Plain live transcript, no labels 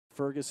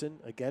Ferguson,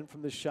 again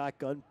from the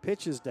shotgun,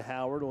 pitches to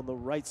Howard on the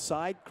right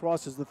side,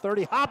 crosses the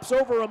 30, hops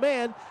over a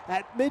man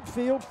at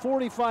midfield,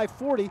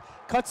 45-40,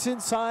 cuts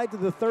inside to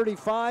the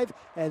 35,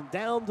 and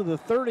down to the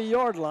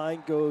 30-yard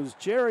line goes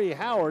Jerry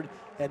Howard,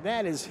 and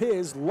that is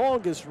his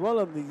longest run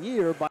of the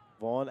year.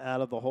 Vaughn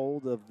out of the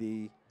hold of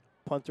the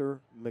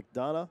punter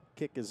McDonough.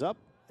 Kick is up,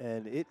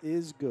 and it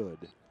is good.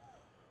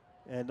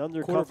 And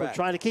Undercuffler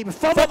trying to keep it.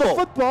 Fumble the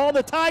football.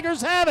 The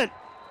Tigers have it.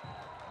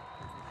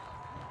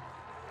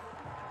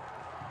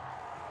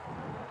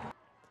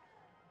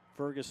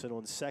 Ferguson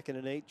on 2nd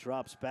and 8,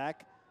 drops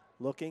back,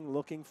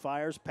 looking,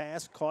 fires,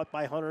 pass, caught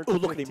by Hunter. Oh,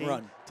 look at him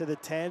run. To the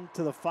 10,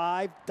 to the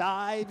 5,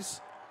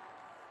 dives.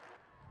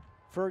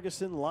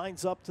 Ferguson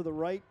lines up to the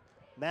right.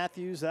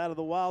 Matthews out of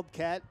the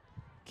Wildcat,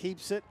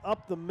 keeps it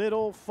up the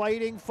middle,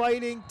 fighting,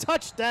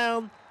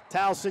 touchdown,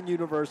 Towson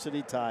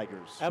University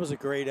Tigers. That was a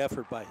great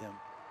effort by him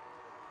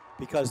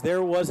because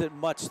there wasn't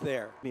much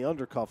there. The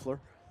Undercuffler.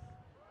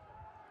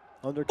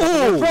 Throw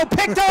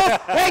picked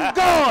off and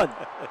gone.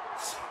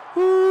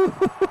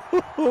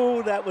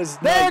 Ooh, that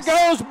was nice.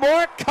 There goes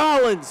Mark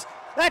Collins.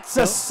 That's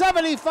a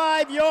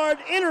 75-yard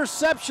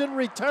interception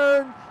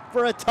return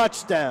for a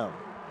touchdown.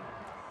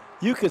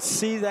 You could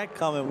see that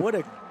coming. What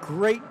a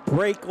great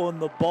break on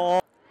the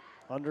ball.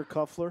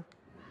 Undercuffler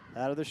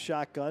out of the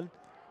shotgun.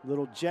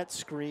 Little jet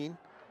screen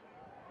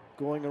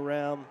going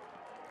around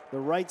the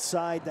right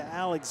side to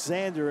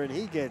Alexander, and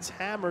he gets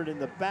hammered in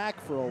the back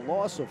for a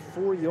loss of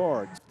 4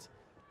 yards.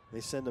 They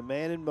send a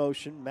man in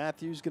motion.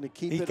 Matthews going to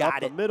keep it up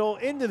the middle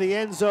into the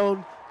end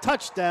zone.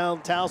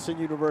 Touchdown, Towson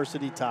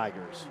University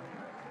Tigers.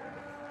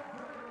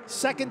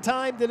 Second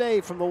time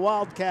today from the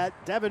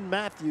Wildcat, Devin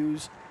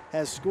Matthews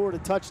has scored a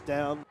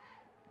touchdown.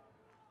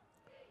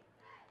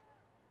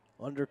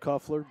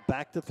 Undercuffler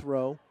back to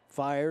throw.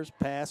 Fires,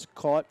 pass,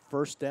 caught,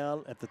 first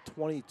down at the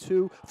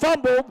 22.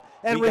 Fumbled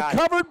and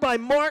recovered by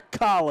Mark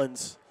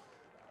Collins.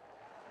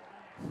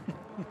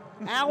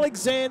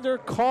 Alexander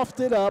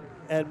coughed it up,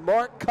 and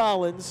Mark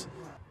Collins.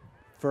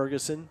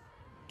 Ferguson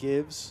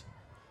gives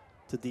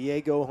to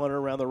Diego Hunter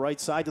around the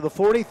right side to the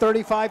 40,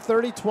 35,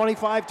 30,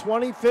 25,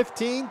 20,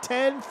 15,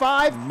 10,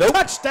 5. Nope.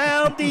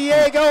 Touchdown,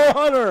 Diego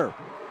Hunter.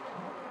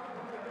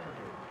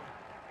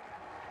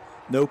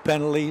 No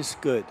penalties,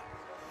 good.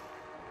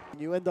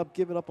 You end up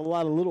giving up a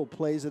lot of little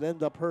plays that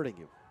end up hurting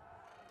you.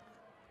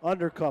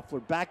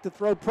 Undercuffler back to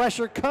throw.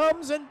 Pressure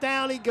comes, and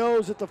down he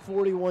goes at the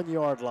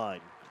 41-yard line.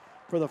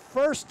 For the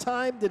first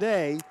time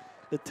today,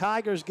 the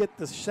Tigers get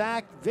the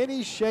sack.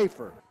 Vinny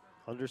Schaefer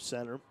under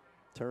center,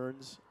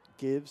 turns,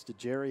 gives to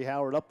Jerry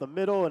Howard up the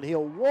middle, and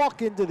he'll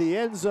walk into the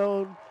end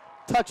zone.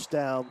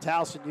 Touchdown,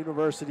 Towson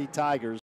University Tigers.